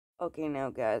Okay, now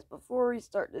guys, before we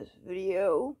start this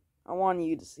video, I want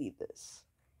you to see this.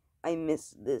 I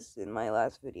missed this in my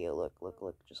last video. Look,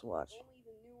 just watch. Only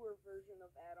the newer version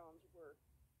of add-ons were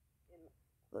in.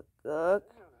 Look.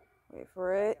 Wait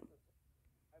for it.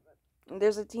 And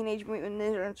there's a Teenage Mutant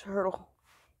Ninja Turtle.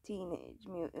 Teenage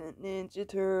Mutant Ninja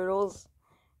Turtles.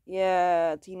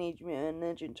 Yeah, Teenage Mutant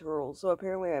Ninja Turtles. So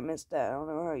apparently I missed that. I don't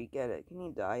know how you get it. Can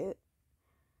you dye it?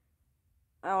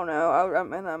 I don't know. I'm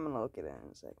gonna look at it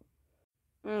in a second.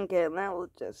 Okay, now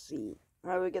let's just see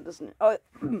how we get this. Oh,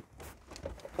 I'm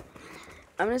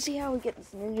gonna see how we get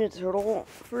this Ninja Turtle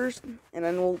first, and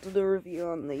then we'll do the review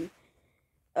on the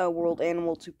World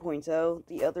Animal 2.0,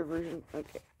 the other version.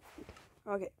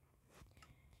 Okay.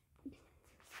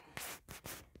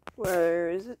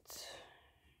 Where is it?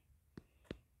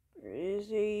 Where is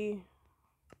he?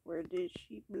 Where did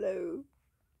she blow?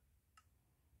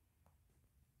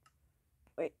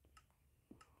 Wait.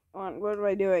 On, what am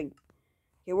I doing?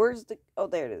 Okay, where's the... Oh,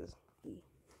 there it is.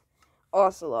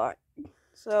 Ocelot.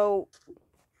 So...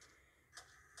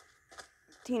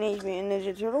 Teenage Mutant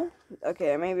Ninja Turtle?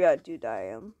 Okay, maybe I do dye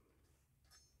him.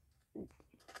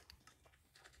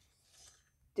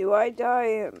 Do I dye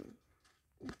him?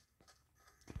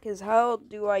 Because how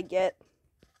do I get...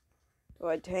 Do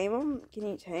I tame him? Can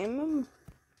you tame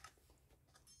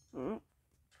him?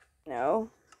 No.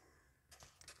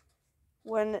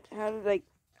 How did I...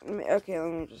 Okay,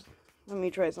 let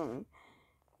me try something.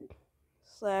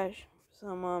 Slash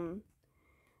some,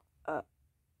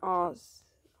 Ocelot.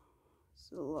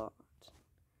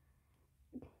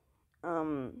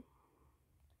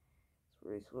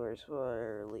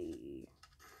 Swirly.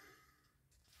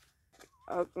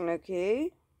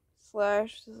 Okay.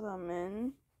 Slash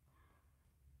summon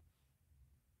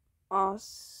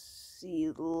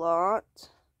Ocelot.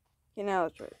 Okay, now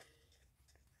let's try it.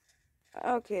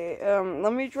 Okay,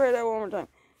 let me try that one more time.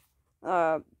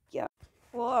 Yeah.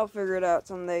 Well, I'll figure it out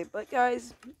someday. But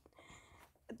guys,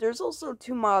 there's also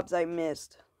 2 mobs I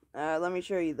missed. Let me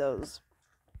show you those.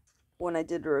 When I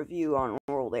did a review on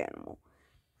World Animal.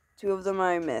 2 of them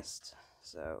I missed.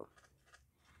 So,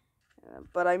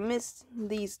 but I missed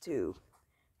these 2.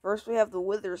 First we have the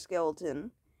Wither Skeleton,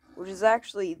 which is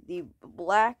actually the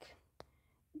black,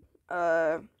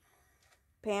 panther.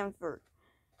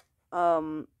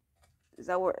 Is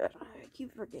that what, I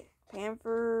keep forgetting.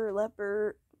 Panther,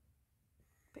 leopard,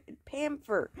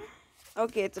 panther.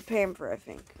 Okay, it's a panther, I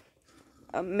think.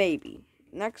 Maybe.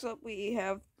 Next up we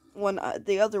have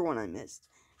the other one I missed.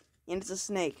 And it's a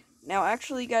snake. Now,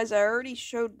 actually, guys, I already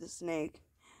showed the snake,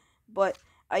 but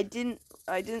I didn't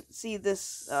see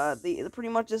this, pretty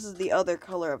much this is the other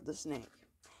color of the snake.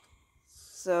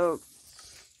 So,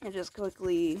 I just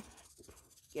quickly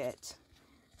get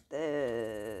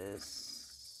this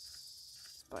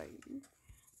spider.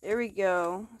 There we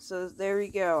go. So, there we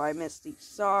go. I missed the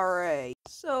sorry.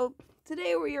 So,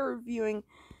 today we are reviewing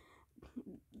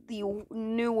the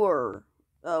newer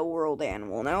World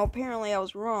Animal. Now, apparently I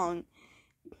was wrong,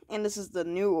 and this is the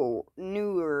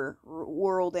newer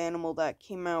World Animal that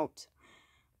came out,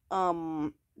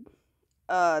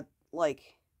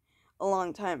 like, a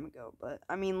long time ago. But,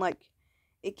 I mean, like,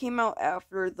 it came out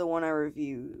after the one I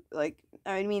reviewed. Like,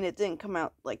 I mean, it didn't come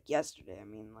out, like, yesterday. I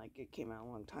mean, like, it came out a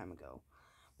long time ago.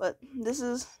 But this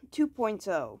is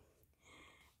 2.0.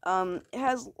 It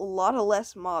has a lot of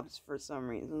less mobs for some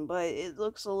reason, but it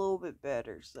looks a little bit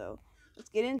better, so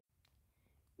let's get in.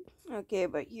 Okay,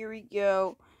 but here we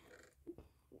go.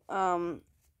 9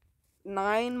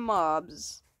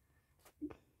 mobs.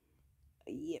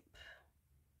 Yep.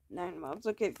 9 mobs.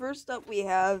 Okay, first up we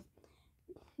have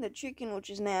the chicken,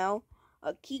 which is now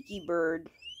a Kiki bird.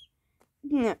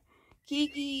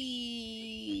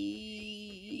 Kiki!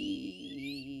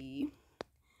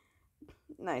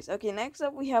 Nice. Okay, next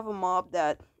up we have a mob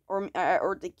that, or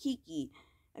the Kiki.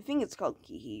 I think it's called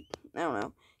Kiki. I don't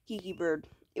know. Kiki bird.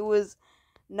 It was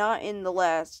not in the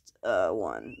last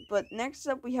one. But next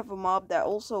up we have a mob that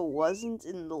also wasn't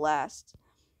in the last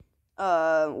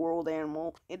World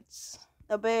Animal. It's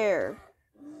a bear.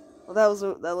 Well, that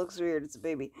looks weird. It's a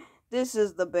baby. This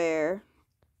is the bear.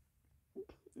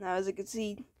 Now, as you can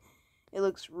see, it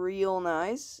looks real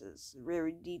nice. It's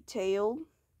very detailed.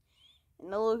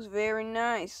 And it looks very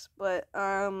nice, but,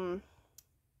 yeah,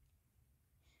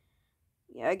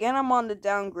 again, I'm on the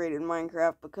downgrade in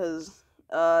Minecraft because,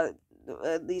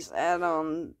 these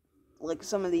add-on, like,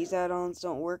 some of these add-ons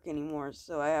don't work anymore,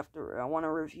 so I want to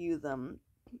review them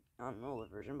on an older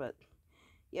version, but,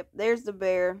 yep, there's the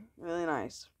bear, really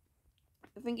nice.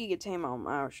 I think you could tame him,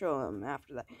 I'll show him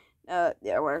after that,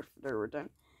 yeah, after we're done.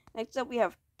 Next up, we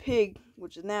have Pig,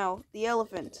 which is now the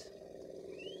elephant.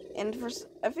 And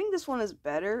I think this one is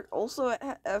better. Also,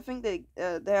 I think they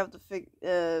have to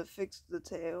fix the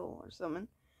tail or something.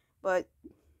 But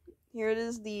here it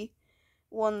is, the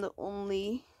one, the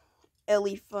only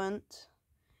elephant,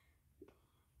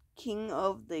 king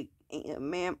of the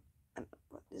mam.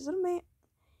 Is it a man?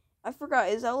 I forgot.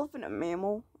 Is elephant a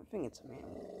mammal? I think it's a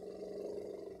mammal.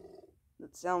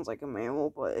 It sounds like a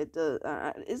mammal, but it does.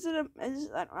 Is it a?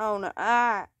 I don't know.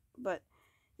 But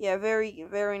yeah, very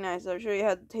very nice. I'll show you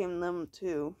how to tame them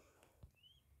too.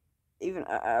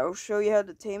 I'll show you how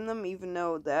to tame them, even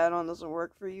though the add-on doesn't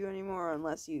work for you anymore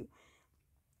unless you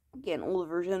get an older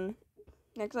version.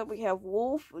 Next up, we have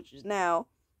wolf, which is now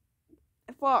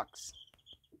a fox.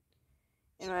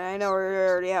 And I know we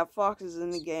already have foxes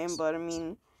in the game, but I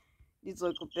mean, these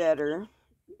look better.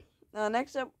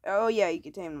 Next up, oh yeah, you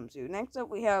can tame them too. Next up,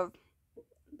 we have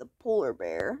the polar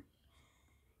bear.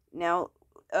 Now,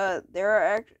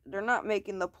 they're not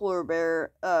making the polar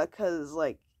bear, cause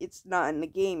like it's not in the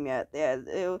game yet.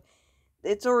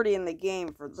 It's already in the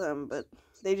game for them, but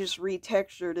they just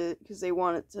retextured it because they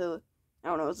want it to. I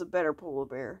don't know. It's a better polar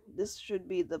bear. This should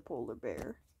be the polar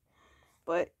bear,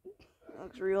 but it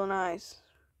looks real nice.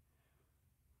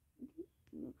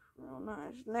 Looks real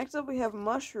nice. Next up, we have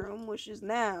mushroom, which is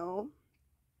now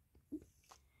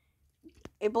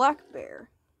a black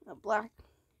bear. A black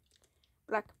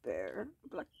bear.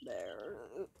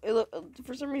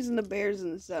 For some reason, the bears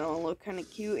in this set all look kind of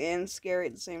cute and scary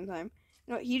at the same time.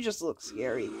 You know, he just looks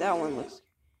scary. That one looks.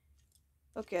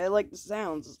 Okay, I like the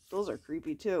sounds. Those are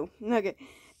creepy too. Okay,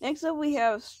 next up we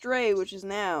have Stray, which is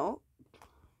now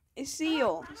a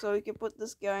seal. So we can put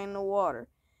this guy in the water,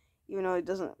 even though he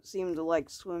doesn't seem to like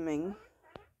swimming.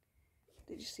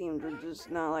 They just seem to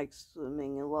just not like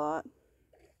swimming a lot.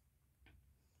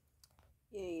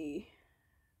 Yay.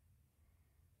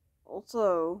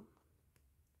 Also,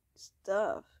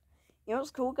 stuff. You know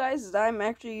what's cool, guys, is I'm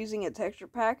actually using a texture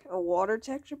pack, a water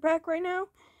texture pack right now.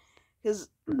 Because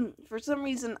for some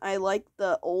reason I like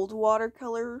the old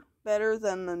watercolor better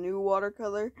than the new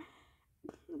watercolor.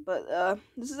 But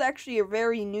this is actually a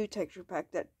very new texture pack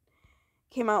that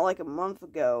came out like a month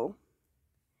ago.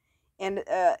 And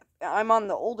I'm on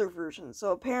the older version,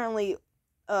 so apparently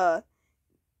for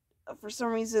some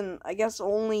reason, I guess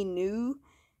only new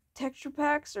texture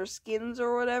packs or skins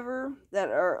or whatever that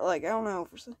are like, I don't know,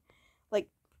 like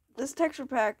this texture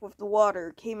pack with the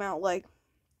water came out like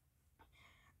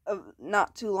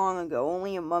not too long ago,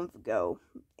 only a month ago,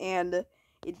 and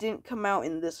it didn't come out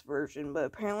in this version, but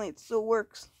apparently it still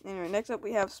works. Anyway, next up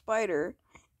we have Spider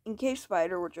and Cave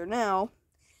Spider, which are now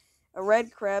a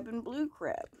red crab and blue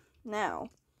crab. Now,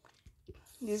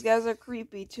 these guys are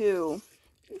creepy too,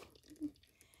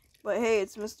 but hey,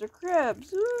 it's Mr.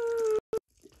 Krabs. Woo!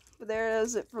 But there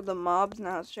is it for the mobs.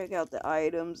 Now let's check out the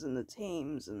items and the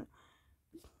tames and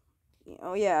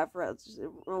oh yeah, I forgot, it's a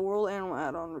World Animal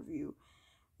Add-on review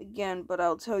again, but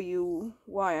I'll tell you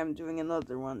why I'm doing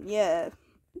another one. Yeah,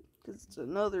 because it's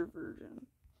another version.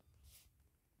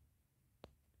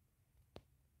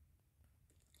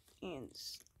 And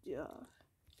stuff.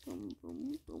 Boom,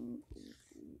 boom, boom, boom,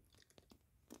 boom.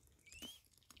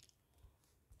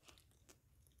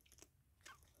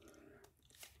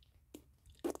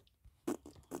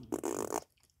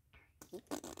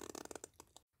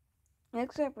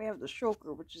 Next up, we have the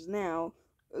shulker, which is now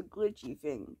a glitchy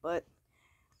thing, but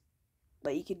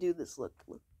you can do this. Look.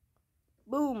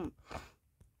 Boom!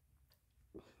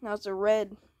 Now it's a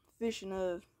red fish in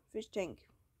a fish tank,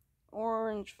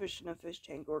 orange fish in a fish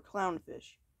tank, or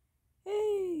clownfish.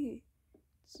 Hey!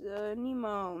 It's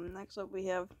Nemo. Next up, we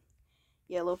have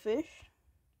yellow fish,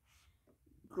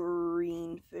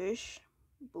 green fish,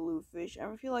 blue fish.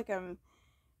 I feel like I'm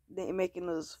making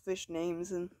those fish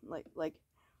names and like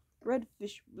red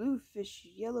fish, blue fish,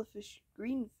 yellow fish,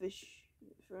 green fish,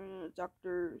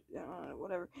 Dr.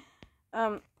 Whatever.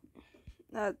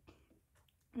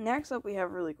 Next up we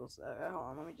have really cool stuff. Hold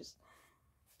on, let me just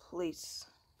place.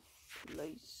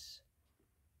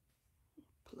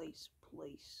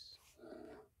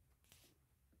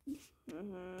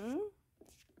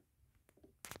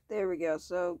 There we go.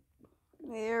 So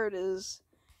there it is.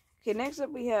 Okay, next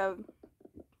up we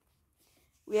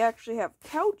actually have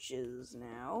couches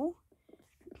now.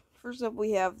 First up,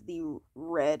 we have the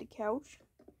red couch,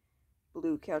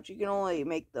 blue couch. You can only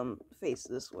make them face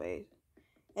this way.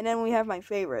 And then we have my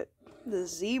favorite, the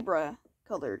zebra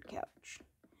colored couch.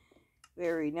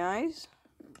 Very nice.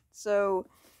 So,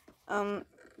 I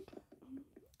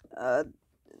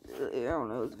don't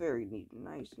know, it's very neat and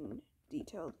nice and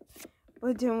detailed.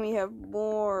 But then we have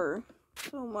more,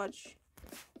 so much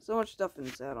stuff in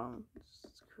this add-on.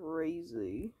 It's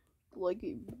crazy. Like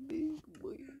a big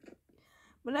boy.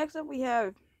 But next up we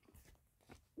have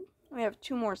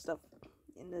two more stuff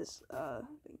in this thing.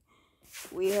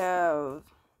 We have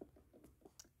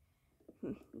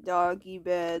doggy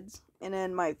beds, and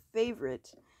then my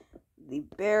favorite, the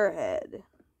bear head.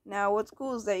 Now, what's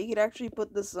cool is that you could actually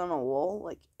put this on a wall,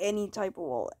 like any type of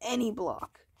wall, any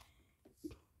block.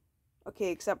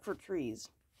 Okay, except for trees.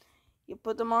 You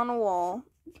put them on a wall,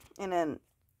 and then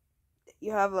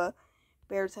you have a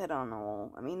bear's head on the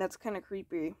wall. I mean, that's kind of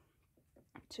creepy,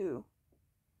 too.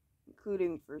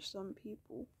 Including for some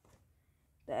people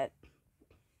that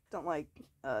don't like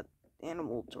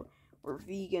animals or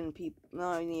vegan people.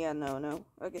 No.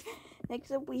 Okay.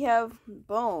 Next up, we have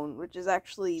bone, which is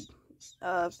actually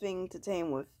a thing to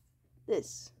tame with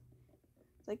this.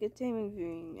 It's like a taming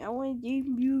thing. I want to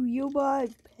tame you. You're my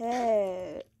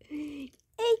pet. Hey,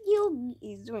 you.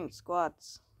 He's doing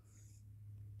squats.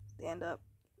 Stand up.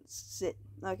 Sit.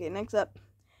 Okay, next up,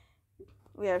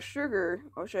 we have sugar,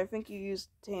 which I think you used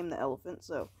to tame the elephant.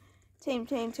 So, tame.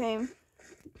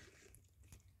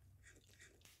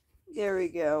 There we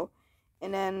go.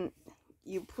 And then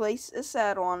you place a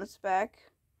saddle on its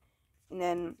back, and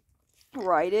then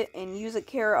ride it, and use a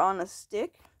carrot on a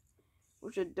stick,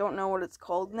 which I don't know what it's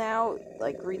called now.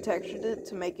 Like, retextured it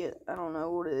to make it, I don't know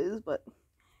what it is, but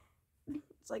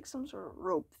it's like some sort of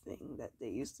rope thing that they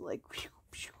used to, like,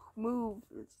 move.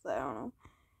 I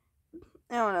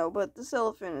don't know, but this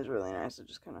elephant is really nice. I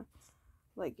just kind of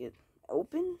like it.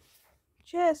 Open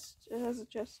chest. It has a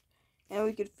chest. And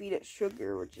we could feed it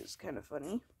sugar, which is kind of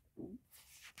funny.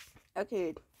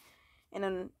 Okay, and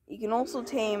then you can also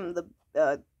tame the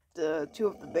two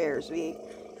of the bears. We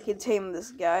can tame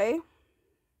this guy.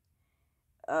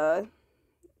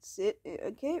 Sit.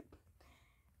 Okay.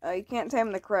 You can't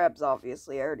tame the crabs,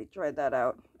 obviously. I already tried that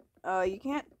out. You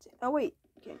can't. Oh wait.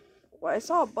 Okay. Well, I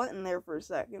saw a button there for a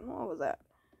second. What was that?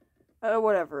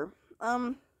 Whatever.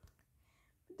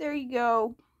 There you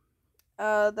go.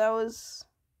 That was.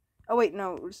 Oh wait,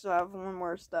 no. We still have one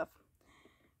more stuff.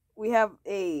 We have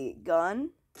a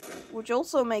gun, which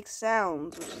also makes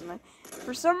sounds, which is nice.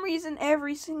 For some reason,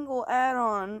 every single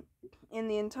add-on in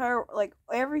the entire, like,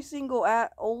 every single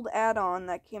old add-on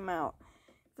that came out,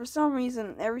 for some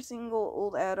reason, every single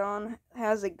old add-on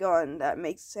has a gun that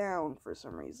makes sound for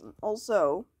some reason.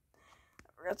 Also, I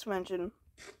forgot to mention,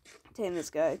 tame this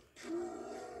guy.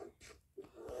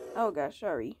 Oh gosh,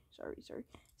 sorry.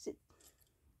 Sit.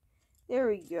 There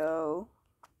we go.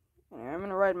 Anyway, I'm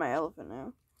gonna ride my elephant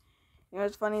now. You know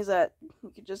what's funny is that you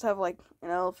could just have, like,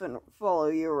 an elephant follow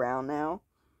you around now.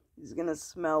 He's gonna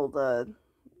smell the...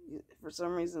 For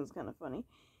some reason, it's kind of funny.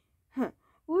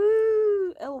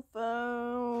 Woo!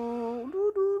 Elephant!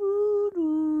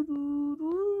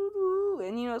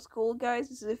 And you know what's cool, guys?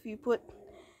 Is if you put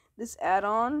this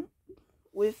add-on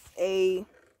with a...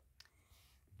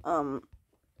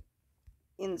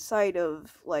 inside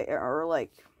of, like, or,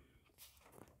 like...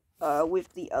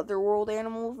 with the Otherworld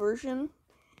animal version,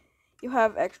 you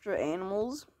have extra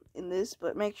animals in this,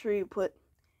 but make sure you put...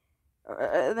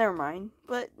 never mind.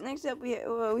 But next up, we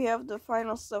have the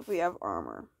final stuff. We have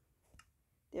armor.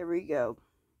 There we go.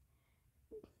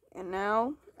 And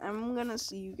now, I'm gonna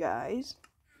see you guys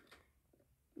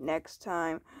next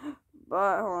time.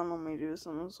 But, hold on, let me do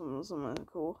something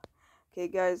cool. Okay,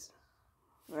 guys.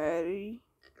 Ready?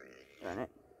 Darn it.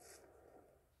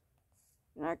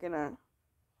 You're not gonna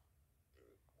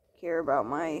care about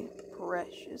my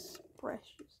precious.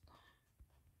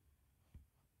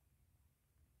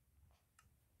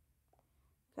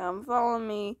 Come follow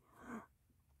me.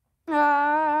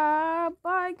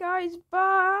 Bye guys,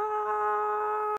 bye.